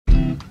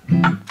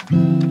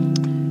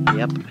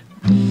Yep.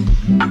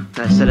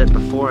 I said it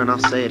before and I'll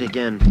say it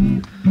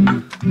again.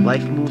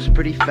 Life moves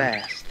pretty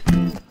fast.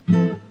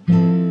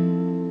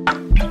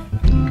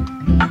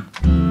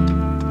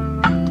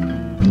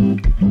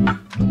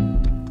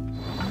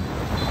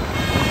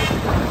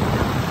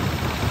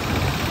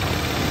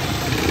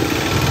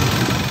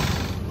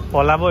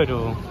 পলাব এটো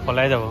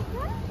পলাই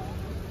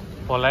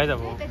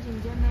যাব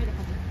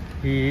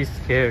he is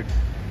scared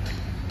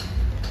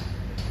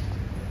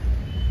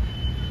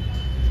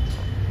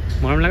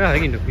মৰম লাগা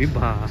হয় কিন্তু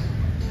বিভা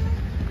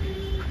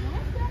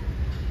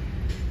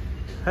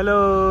hello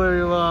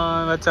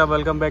everyone what's up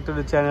welcome back to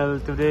the channel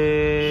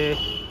today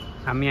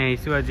আমি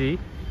আহিছো আজি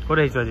ক'ত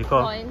আহিছো আজি ক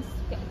Loyans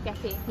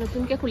Cafe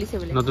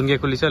নতুনকে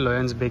খুলিছে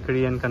Loyans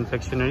Bakery and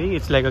Confectionery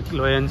it's like a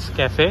Loyans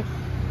Cafe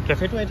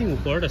cafe to I think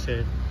ওপৰত আছে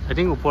I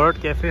think ওপৰত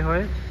cafe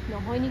হয়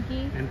নহয় নেকি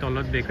and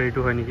তলত bakery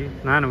to হয় নেকি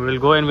না no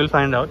we'll go and we'll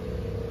find out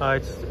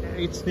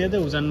it's near the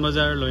Uzan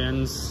Bazaar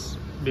Loyans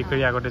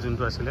Bakery agote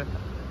juntu asile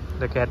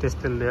the cat is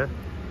still there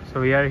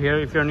so we are here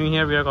if you're new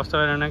here we are Costa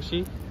and Anakshi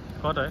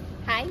what are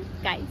hi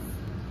guys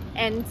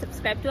and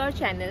subscribe to our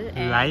channel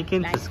and like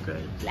and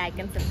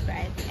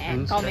subscribe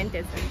and comment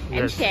as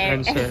well and share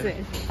as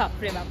well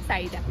bapre bap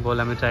saida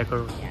bol ami try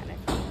karu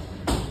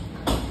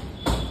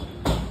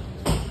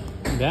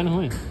bean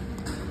hoy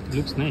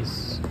looks nice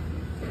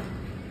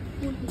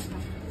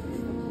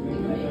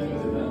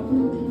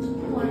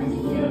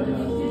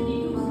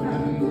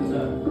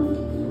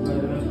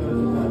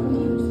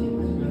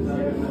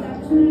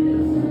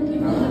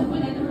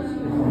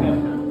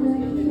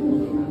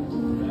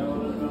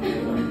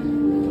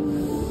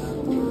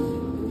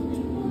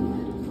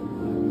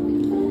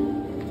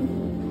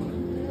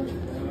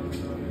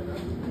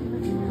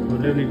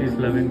It is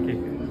 11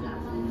 cake.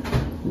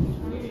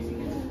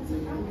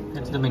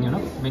 That's the menu, no?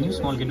 Menu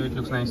small, kiddo. It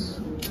looks nice.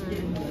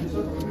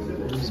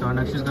 So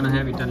Anakshi is gonna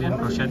have Italian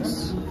crochets.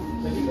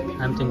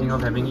 I'm thinking of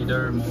having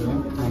either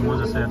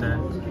momos,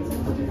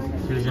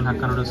 Fusion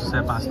Hakka noodles,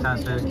 pasta,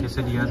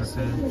 quesadillas,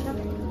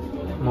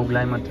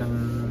 Mughlai mutton,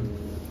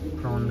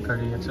 prawn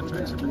curry, etc.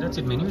 That's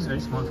it. Menu is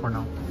very small for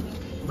now.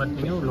 But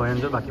you know,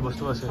 Loyans baki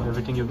bostu ase.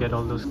 Everything you get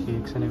all those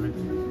cakes and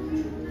everything.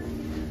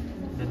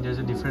 Then there's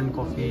a different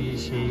coffee,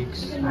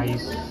 shakes,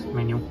 ice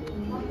menu,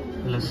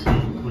 lassi,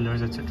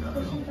 coolers, etc.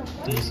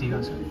 TC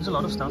also. There's a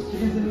lot of stuff.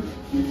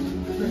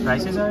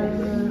 Prices are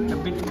a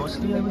bit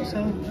costly, I would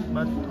say,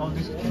 but all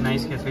these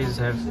nice cafes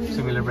have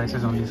similar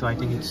prices only, so I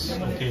think it's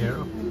okay here.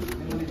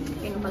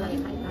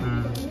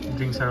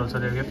 Drinks are also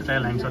there. We have to try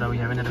a lime soda. We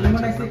haven't had a lime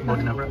soda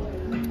Bodinapura.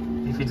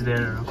 If it's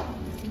there.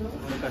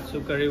 Katsu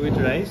curry with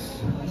rice.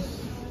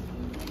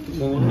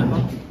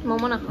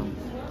 momo na khao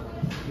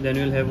Then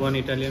we'll have one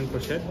Italian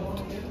crochet.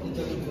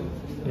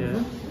 Yeah,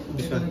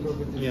 this one.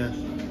 Yeah.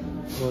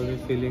 All the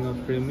filling of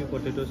creamy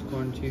potatoes,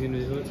 corn, cheese, and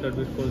vegetables served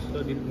with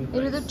coleslaw.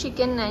 it is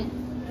chicken nai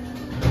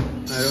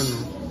I don't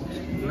know.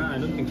 No, I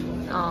don't think so.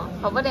 oh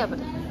hobo de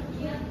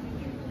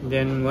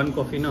Then one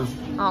coffee, no?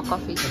 oh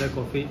coffee Other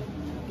coffee.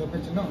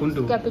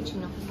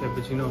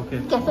 cappuccino Okay.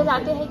 cafe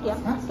latte hai kya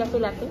cafe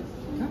latte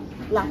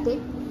latte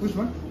Which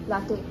one?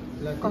 latte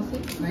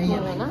coffee nahi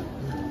hai na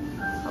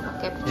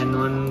cappuccino And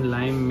one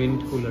lime mint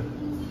cooler.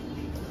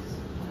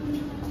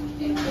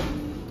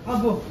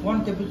 One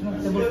cappuccino,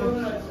 table for.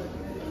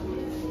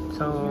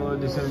 So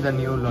this is the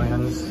new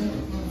Loyans,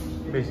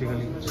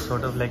 basically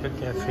sort of like a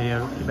cafe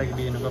or like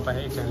the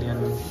Italian,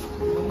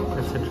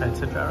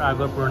 etc.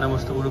 Agor purana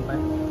bostu guru pai.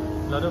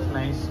 Lot of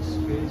nice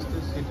space to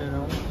sit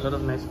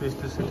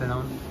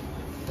around.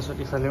 That's what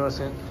ifale was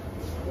saying.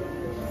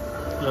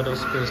 Lot of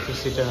space to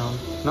sit around.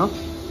 No?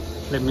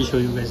 Let me show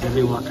you guys. Let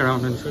me walk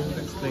around and show you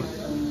guys. Like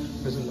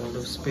there's a lot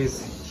of space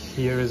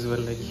here as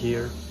well, like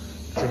here.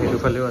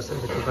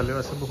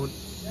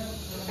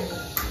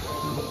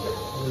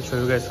 I'll show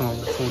you guys some of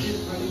the food.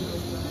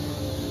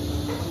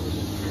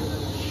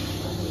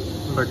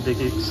 Birthday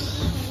cakes.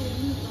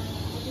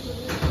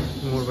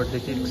 More birthday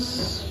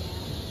cakes.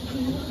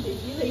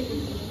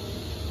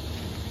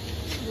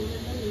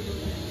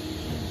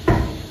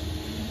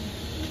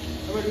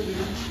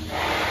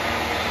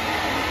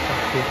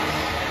 Cupcakes.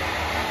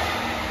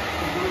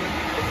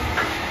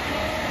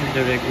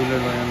 The regular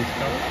Loyans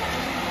stuff.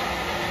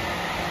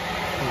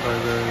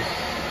 Burgers.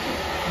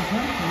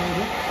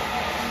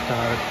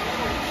 Tart.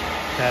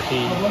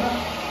 Patty.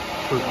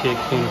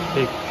 Fruitcake,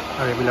 cake.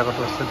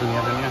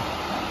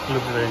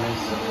 Looks very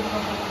nice.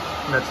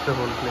 That's the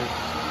whole place.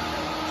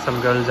 Some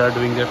girls are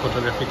doing their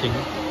photography thing.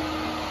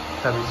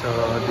 So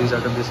these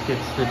are the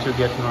biscuits which you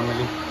get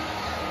normally.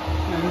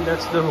 And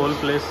that's the whole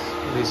place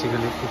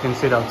basically. You can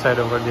sit outside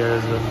over there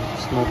as well.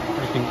 Smoke,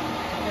 I think.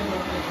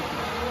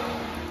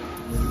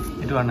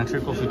 It was Anakshi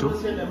coffee too.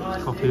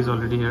 Coffee is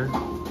already here.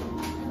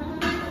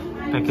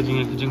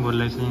 Packaging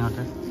bodlai se nahi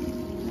hota.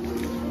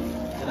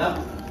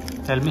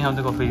 Tell me how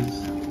the coffee is.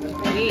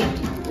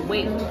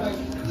 wait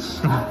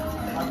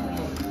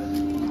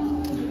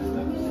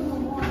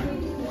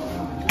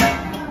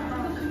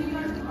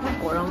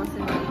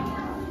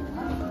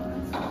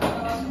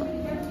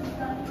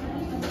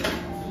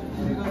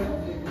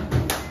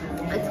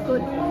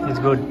It's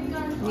good.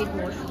 Need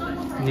more sugar.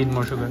 Need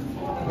more sugar.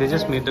 They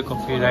just made the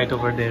coffee right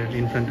over there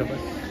in front of us.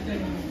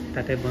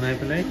 Tate banai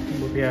pelai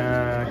bodia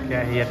kya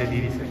yate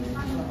di dise.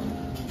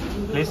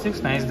 Place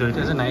looks nice though. It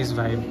has a nice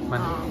vibe.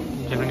 Man,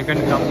 you can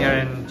come here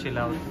and chill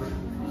out.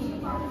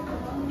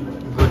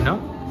 Good, no?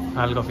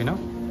 All coffee, no?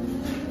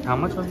 How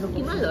much was the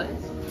coffee?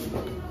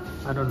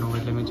 I don't know.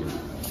 Wait, let me check.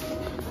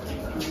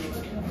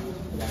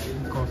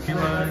 Coffee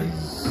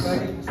was,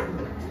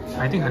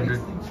 I think 100.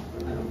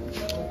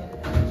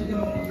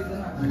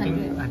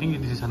 I think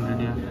this is 100,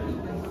 yeah.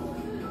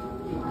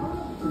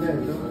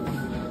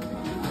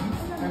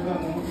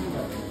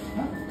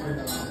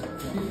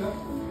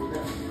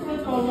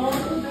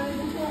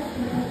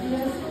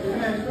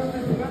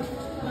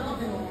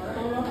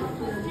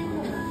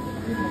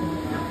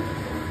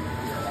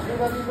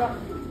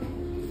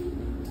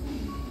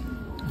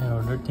 I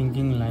ordered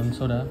thinking lime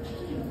soda.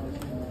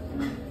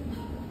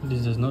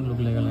 This does not look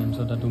like a lime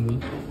soda to me.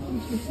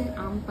 This is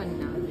aam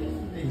panna.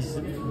 It's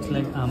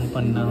like aam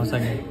panna or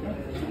something.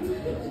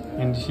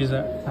 And this is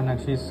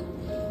Anaksh's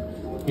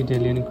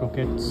Italian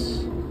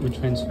croquettes with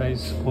french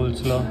fries,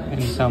 coleslaw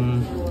and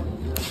some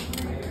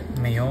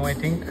mayo, I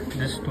think.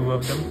 Just 2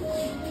 of them.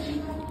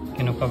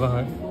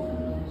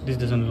 This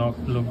doesn't look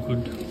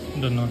good.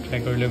 Does not try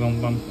karle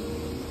gompam.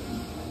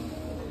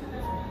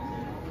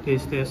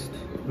 Taste.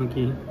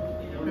 Okay.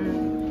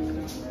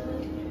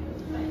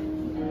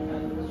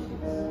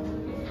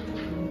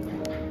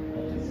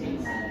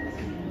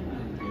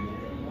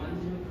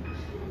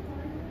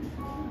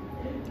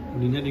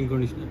 Pudina drink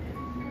conditioner.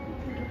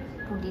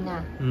 Pudina.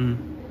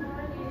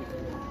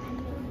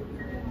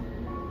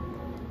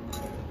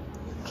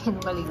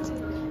 Kenapa licin?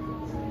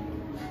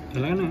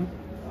 Jalan na?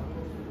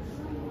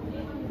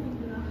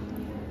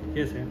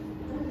 Yes, yeah.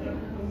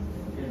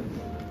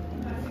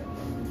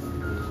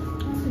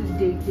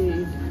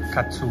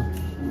 Katsu.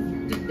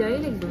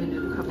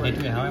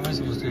 Anyway, how am I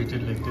supposed to eat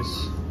it like this?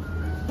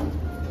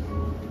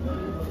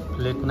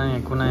 Plate na,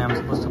 I'm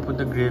supposed to put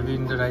the gravy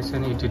in the rice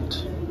and eat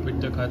it with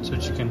the katsu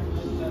chicken.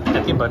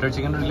 Taki butter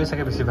chicken really sake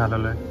besi bhalo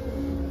loy.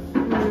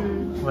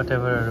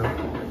 Whatever.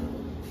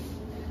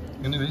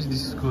 Anyways,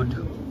 this is good.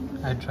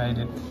 I tried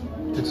it.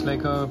 It's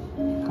like a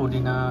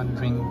pudina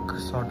drink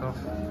sort of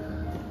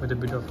with a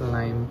bit of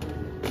lime.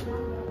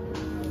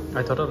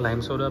 I thought of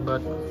lime soda,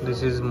 but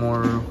this is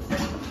more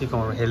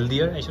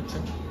healthier, I should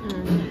say.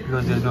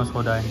 Because there's no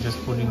soda and just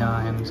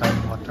pudina and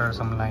some water,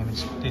 some lime.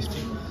 It's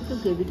tasty. The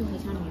gravy to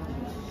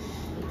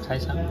try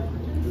some.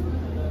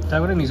 Try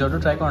to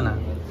try korna.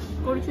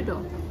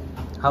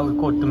 How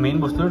to main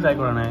bostu try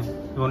korna.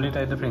 You only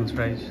try the french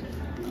fries.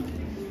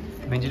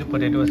 Main jitu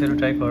potato ase to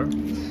try kor.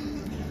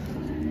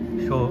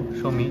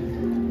 Show me.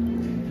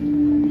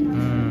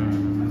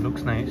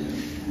 Looks nice.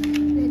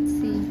 Let's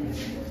see.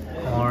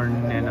 Corn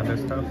and other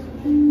stuff.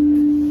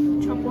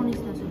 Chopon is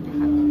not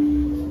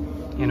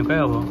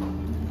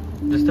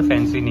just a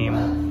fancy name.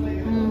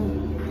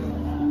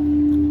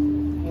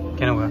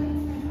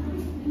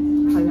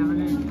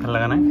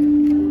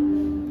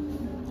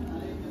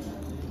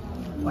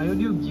 Why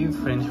would you give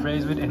french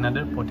fries with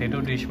another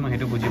potato dish?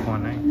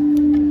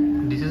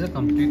 This is a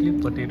completely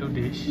potato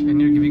dish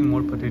and you're giving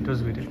more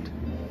potatoes with it.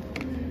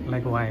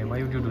 Like why?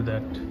 Why would you do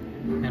that?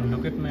 And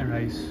look at my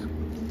rice.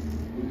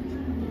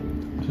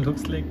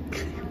 Looks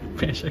like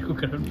pressure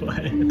cooker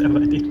boy.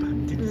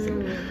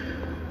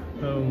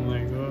 Oh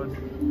my god.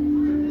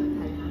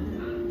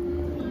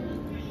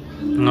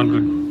 Not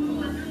good.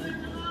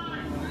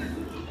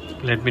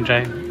 Let me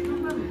try.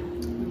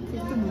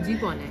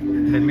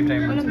 Let me try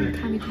once.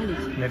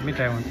 Let me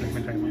try once.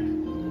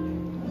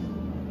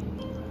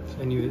 So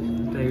anyways,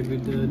 try it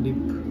with the dip.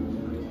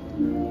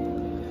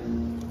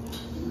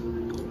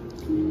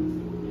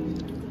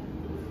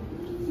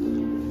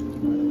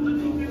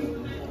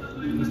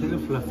 It's like a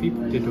fluffy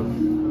potato.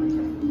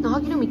 No,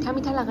 you mitha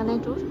laga nai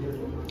tur.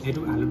 It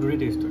will aloo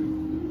taste.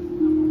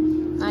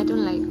 I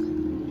don't like.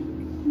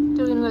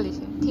 Tur kenwa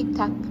dise? Thik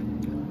thak.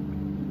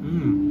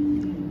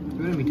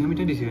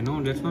 Mitha dise. No,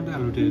 that's not the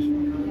aloo taste.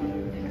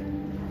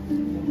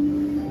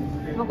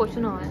 What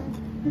question no?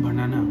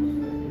 Banana.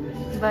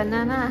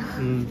 Banana.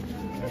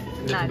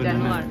 That's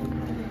banana.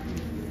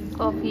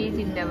 Coffee is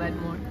in the bad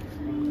more.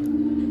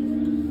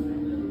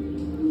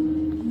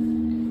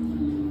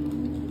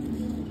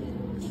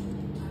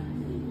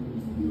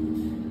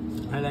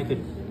 I like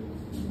it.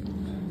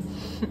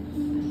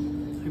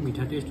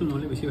 Mitha taste to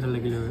nole beshi bhal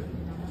lagile.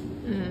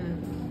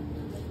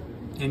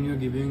 And you're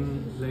giving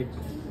like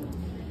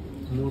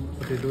more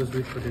potatoes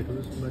with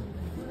potatoes, but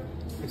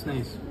it's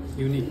nice,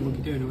 unique.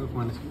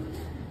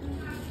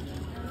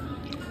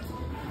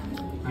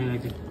 I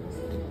like it.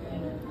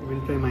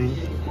 We'll try mine.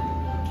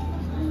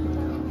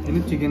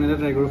 Any chicken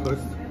that I go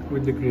first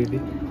with the gravy.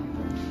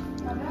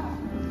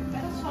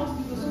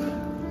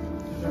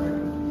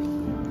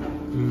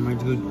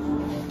 It's good.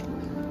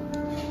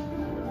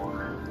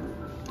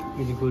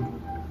 It's good.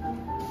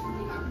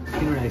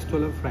 Rice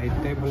to fried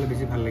type hole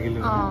besi bhal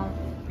lagile.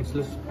 It's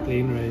just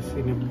plain rice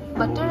in a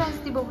butter rice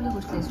di bobli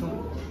guste so.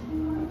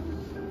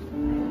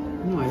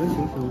 No, I don't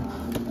think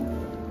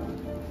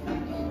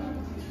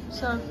so.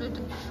 served with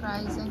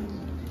fries and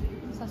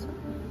sasu.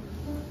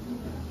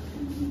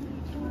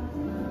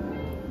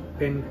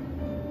 Pen.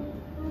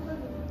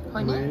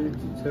 Honey? Mild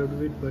served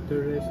with butter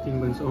rice,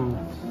 steamed buns. Oh.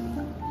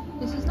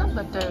 This is not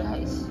butter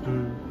rice.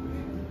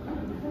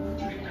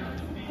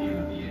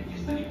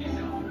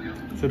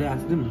 Should I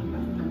ask them?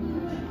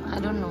 I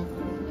don't know.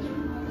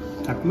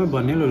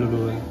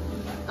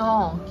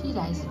 Oh, key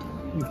rice.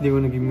 If they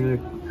want to give me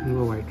like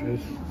white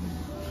rice.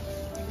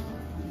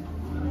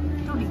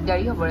 Too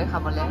digdari hobore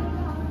khabole.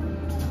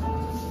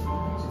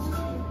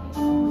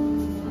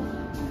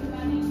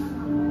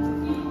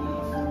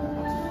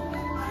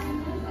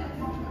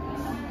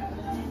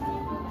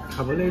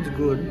 Khabole is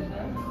good,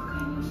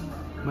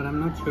 but I'm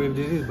not sure if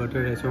this is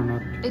butter rice or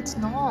not. It's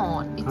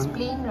not. It's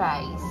plain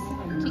rice.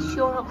 Ki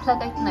sure hopla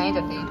like nahi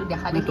tate. To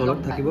dekha dekhi. Tolot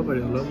thakibo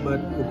pare olop,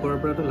 but upor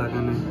pora to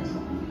laga nai.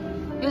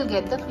 You'll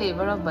get the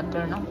flavor of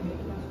butter, no?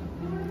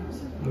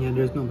 Yeah,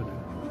 there's no butter.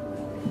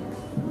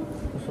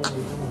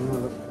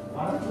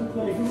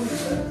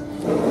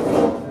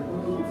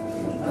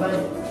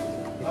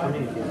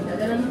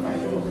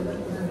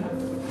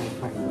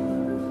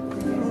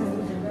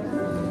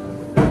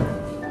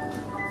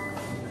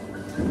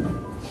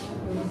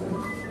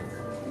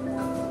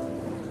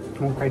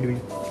 How do we?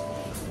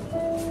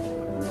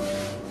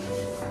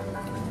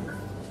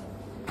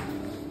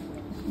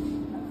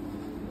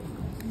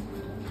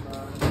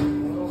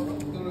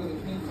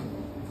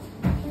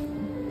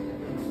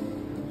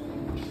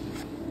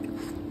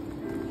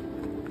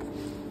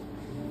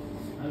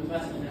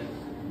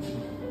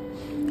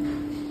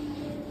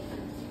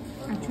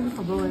 Actually,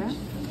 खबर है.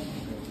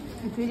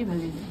 Actually,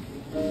 भले ही.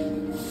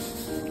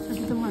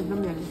 अच्छा तो मैं एकदम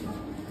balance.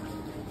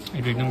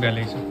 It एकदम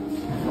balance.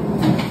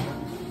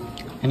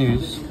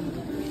 Anyways,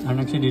 I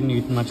actually didn't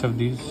eat much of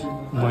these.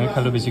 Moi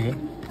khalo basically.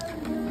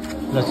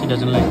 Plus he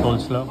doesn't like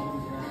coleslaw.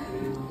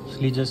 So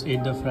he just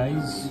ate the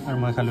fries or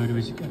moi khalo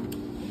basically.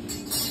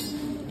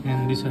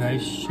 And this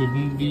rice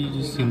shouldn't be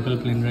just simple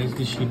plain rice.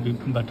 This should be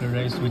butter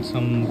rice with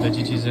some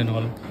veggie cheese and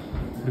all,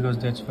 because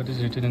that's what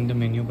is written in the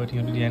menu. But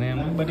you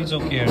know, but it's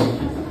okay.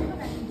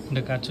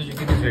 The katsu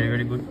chicken is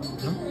very good.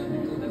 No?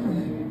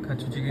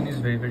 Katsu chicken is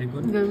very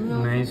good.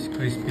 Nice,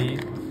 crispy,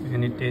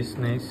 and it tastes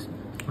nice.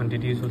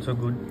 Quantity is also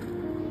good.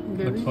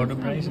 But for the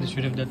price, they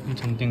should have done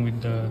something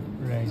with the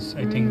rice,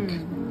 I think.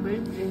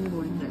 Very plain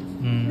boring rice.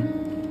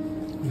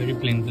 Very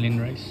plain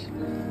rice.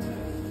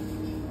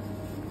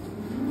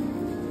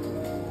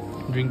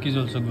 Drink is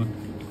also good.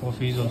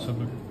 Coffee is also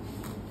good.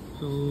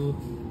 So,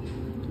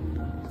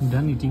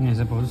 done eating, I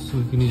suppose. So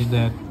we finished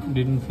that.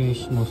 Didn't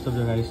finish most of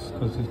the rice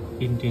because it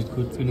didn't taste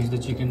good. Finished the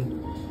chicken.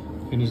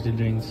 Finished the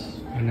drinks.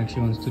 And now she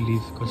wants to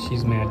leave because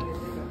she's mad.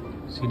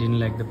 She didn't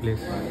like the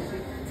place.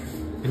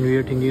 And we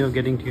are thinking of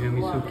getting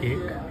tiramisu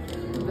cake.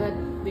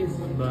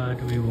 But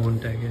we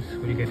won't, I guess.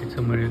 We'll get it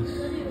somewhere else.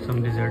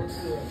 Some desserts.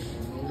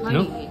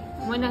 No?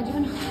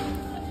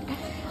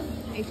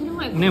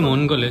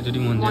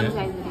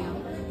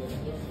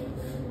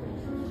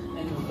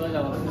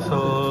 So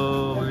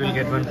we will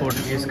get one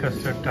Portuguese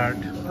custard tart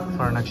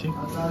for Nakshi.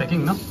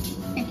 Packing, no?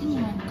 Packing.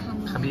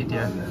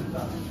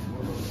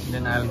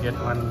 Then I'll get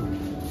one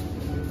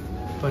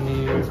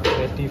paneer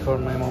patty for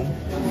my mom.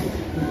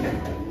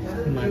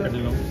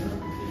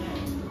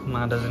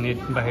 Ma doesn't eat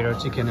bahira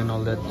chicken and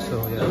all that,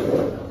 so yeah.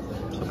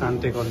 So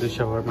can't take all this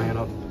shawarma and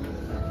all.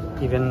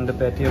 Even the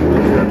patty, I'm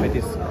not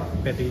sure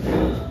patty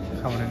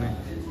khawane.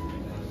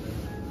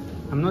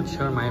 I'm not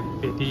sure my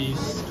patty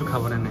is to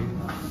khawane.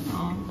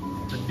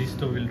 But these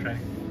two will try.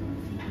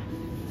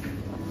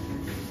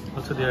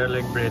 Also there are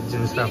like breads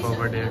and stuff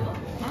over there.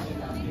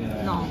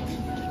 No.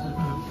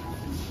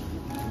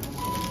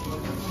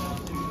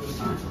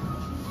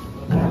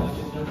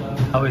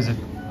 How is it?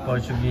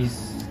 Portuguese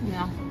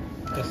Yeah.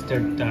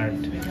 custard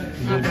tart.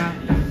 Good.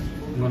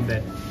 Not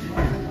bad.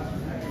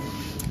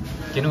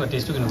 Kenu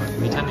taste to kenu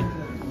meetha nahi.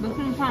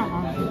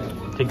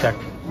 Tik tak.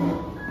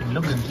 It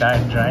looks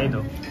dry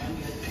though.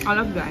 All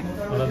of dry.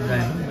 All of dry,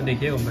 no? But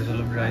dekhiye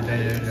all of dry.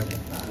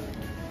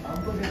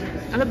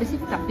 All of basic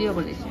fluffy ho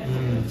bole.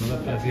 All of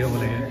fluffy ho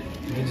bole.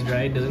 If it's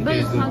dry, it doesn't But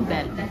taste it's good. not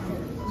bad.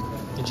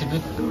 It should be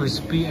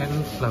crispy and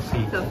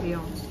fluffy. Fluffy.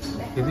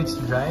 If it's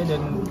dry,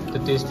 then the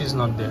taste is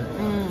not there.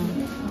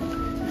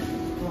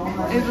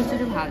 It was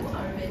too hard.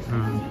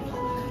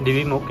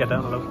 Divi mok kya tha?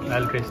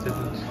 I'll taste it.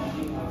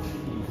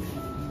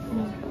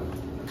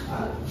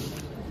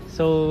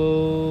 So,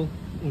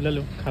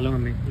 ulalo, khalo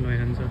humne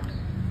Loyans.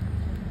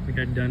 We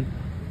got done.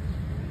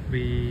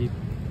 We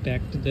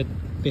packed that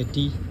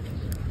patties,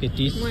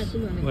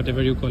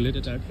 whatever you call it.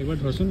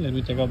 Let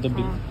me check out the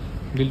bill.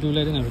 Bill to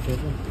let in.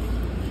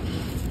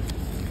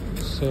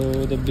 So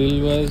the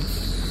bill was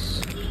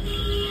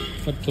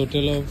a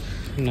total of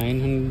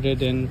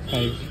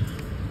 905.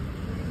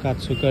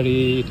 Katsu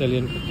curry,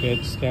 Italian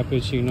croquettes,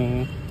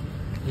 cappuccino,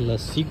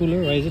 lassi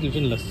cooler. Why is it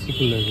written lassi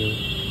cooler here?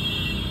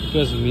 It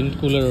was mint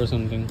cooler or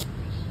something.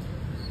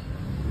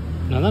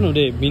 No,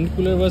 mint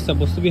cooler was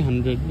supposed to be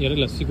 100. Here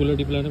lassi cooler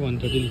people are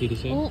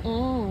 130.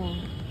 Oh.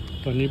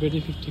 Paneer patty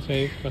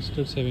 55,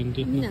 custard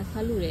 70.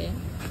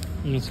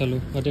 Chalo,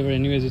 whatever.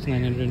 Anyways, it's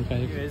 905.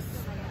 Anyways,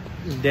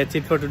 that's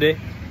it for today.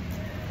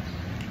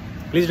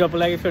 Please drop a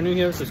like if you're new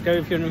here. Subscribe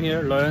if you're new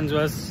here. Loyans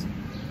was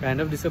kind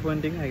of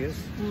disappointing, I guess.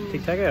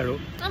 ঠিক থাকে আৰু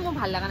মোৰ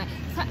ভাল লাগা নাই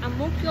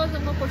মোক কিয়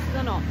জন্ম কৰিছিল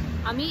ন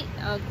আমি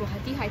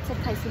গুৱাহাটী হাইটছত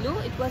খাইছিলো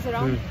it was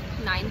around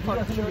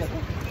 9:40 or so.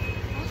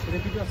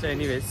 So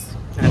anyways,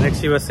 Alex,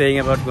 she was saying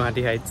about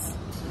Guwahati Heights.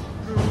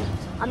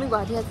 আমি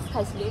গুৱাহাটী হাইটছত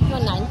খাইছিলো it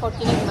was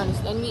 9:40 নে কিমান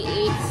আছিল and we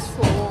ate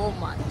so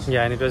much.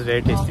 Yeah, and it was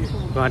very tasty.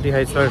 Guwahati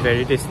Heights were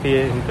very tasty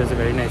and it was a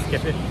very nice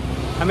cafe.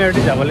 আমি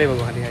already যাব লাগিব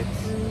Guwahati Heights.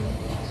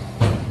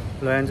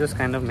 Loyans was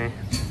kind of meh,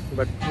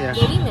 but yeah.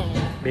 Very meh.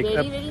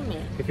 Very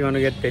meh. If you want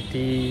to get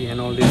petty and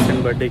all this and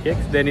birthday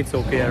cakes, then it's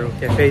okay.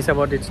 Cafe is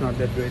about it's not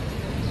that great,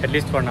 at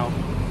least for now.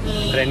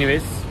 But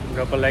anyways,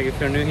 drop a like if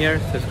you're new here,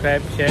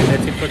 subscribe, share.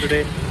 That's it for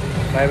today.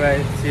 Bye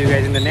bye. See you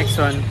guys in the next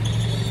one.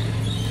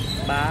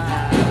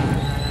 Bye.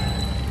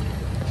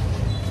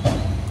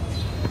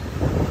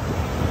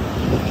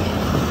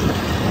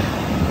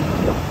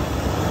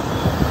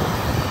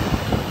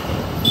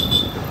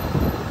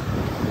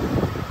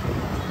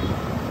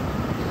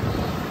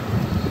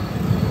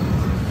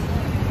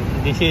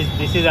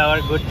 This is our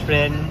good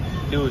friend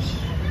Douche.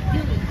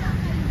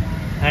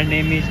 Her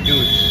name is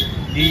Douche.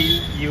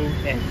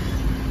 D-U-S.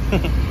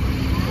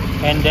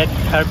 And that's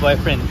her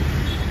boyfriend.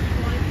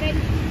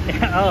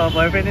 Oh,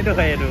 boyfriend ito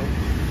kaya do.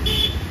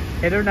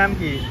 Etor naam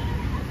ki?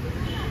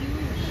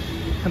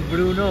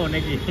 Bruno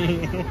neki.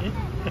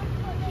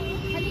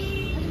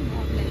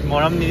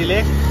 Moram nidile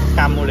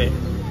kamure.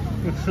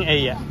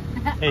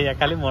 Eya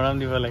kali moram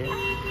dibo lage.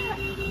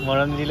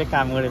 Moram nidile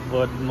kamure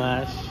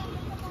bodmash.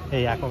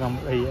 Hey, aku kamu,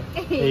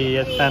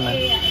 iya, sana.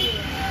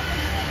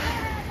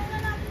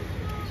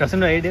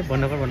 Kasan deh, deh,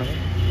 bono kor.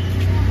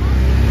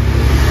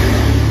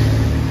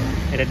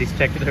 Ada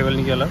distracted, saya kalau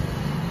nih kalau.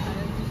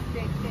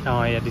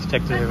 Oh iya,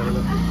 distracted saya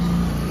kalau.